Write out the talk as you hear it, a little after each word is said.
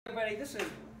Everybody, this is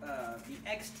the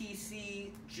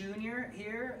Xtc Jr.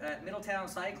 here at Middletown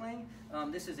Cycling.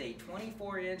 This is a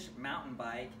 24-inch mountain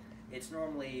bike. It's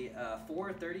normally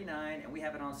 $439, and we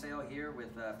have it on sale here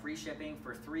with free shipping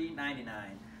for $399.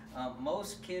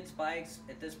 Most kids' bikes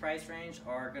at this price range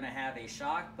are going to have a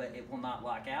shock, but it will not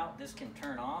lock out. This can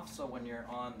turn off, so when you're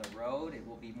on the road, it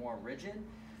will be more rigid.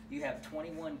 You have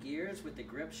 21 gears with the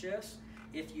grip shifts.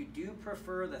 If you do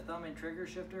prefer the thumb and trigger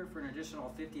shifter, for an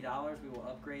additional $50, we will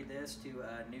upgrade this to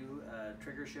new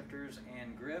trigger shifters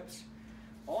and grips.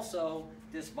 Also,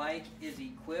 this bike is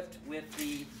equipped with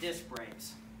the disc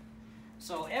brakes.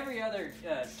 So every other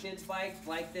kid's bike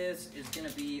like this is going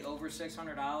to be over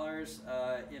 $600.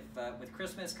 With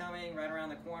Christmas coming right around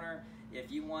the corner, if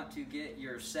you want to get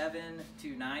your 7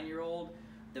 to 9-year-old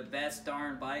the best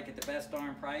darn bike at the best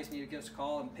darn price, you need to give us a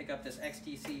call and pick up this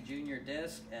Xtc Jr.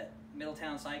 disc at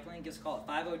Middletown Cycling. Give us a call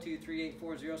at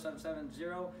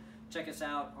 502-384-0770. Check us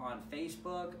out on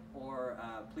Facebook, or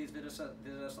please visit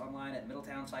us online at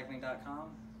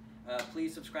middletowncycling.com.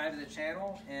 Please subscribe to the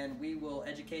channel, and we will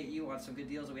educate you on some good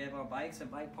deals that we have on bikes and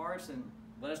bike parts, and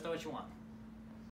let us know what you want.